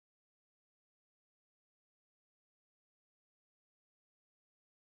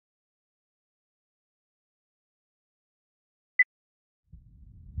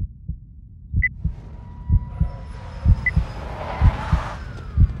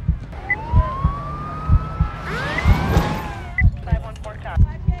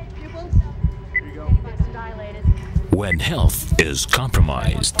health is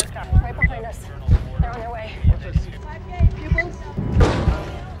compromised, Right behind us. They're on their way.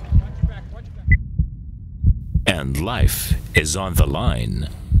 and life is on the line,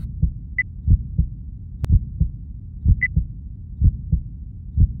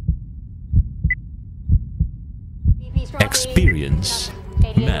 experience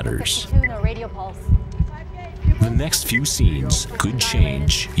matters. No radio pulse. The next few scenes could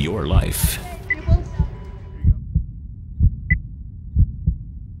change your life.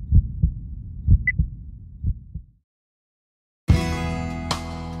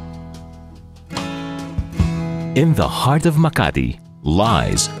 In the heart of Makati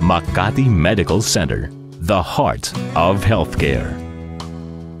lies Makati Medical Center, the heart of healthcare.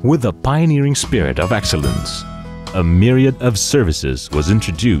 With a pioneering spirit of excellence, a myriad of services was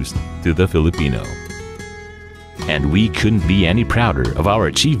introduced to the Filipino. And we couldn't be any prouder of our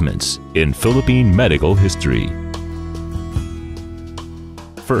achievements in Philippine medical history.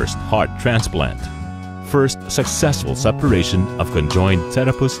 First heart transplant. First successful separation of conjoined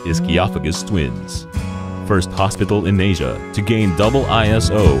Cerapus ischiophagus twins. First hospital in Asia to gain double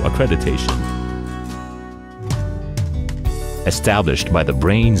ISO accreditation. Established by the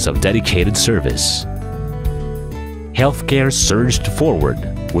brains of dedicated service, healthcare surged forward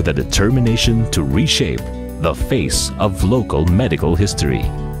with a determination to reshape the face of local medical history.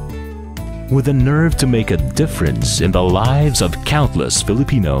 With a nerve to make a difference in the lives of countless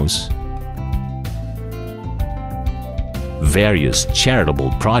Filipinos, various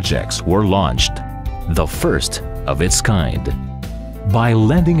charitable projects were launched, the first of its kind. By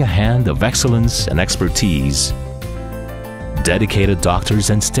lending a hand of excellence and expertise, dedicated doctors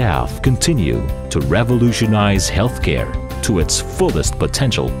and staff continue to revolutionize healthcare to its fullest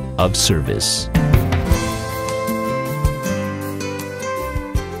potential of service.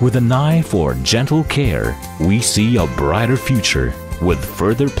 With an eye for gentle care, we see a brighter future with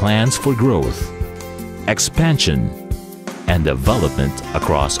further plans for growth, expansion, and development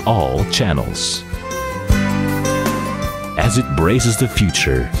across all channels. As it braces the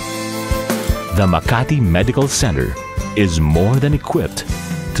future, the Makati Medical Center is more than equipped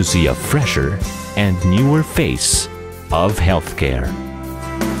to see a fresher and newer face of healthcare.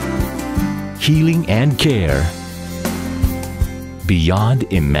 Healing and care beyond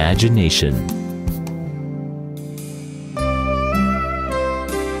imagination.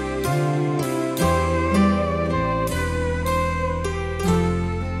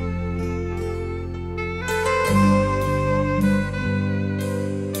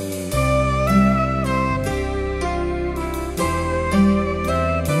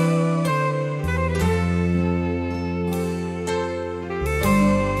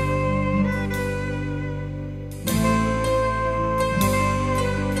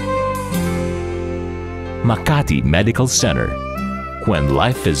 Makati Medical Center. When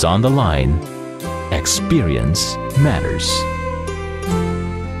life is on the line, experience matters.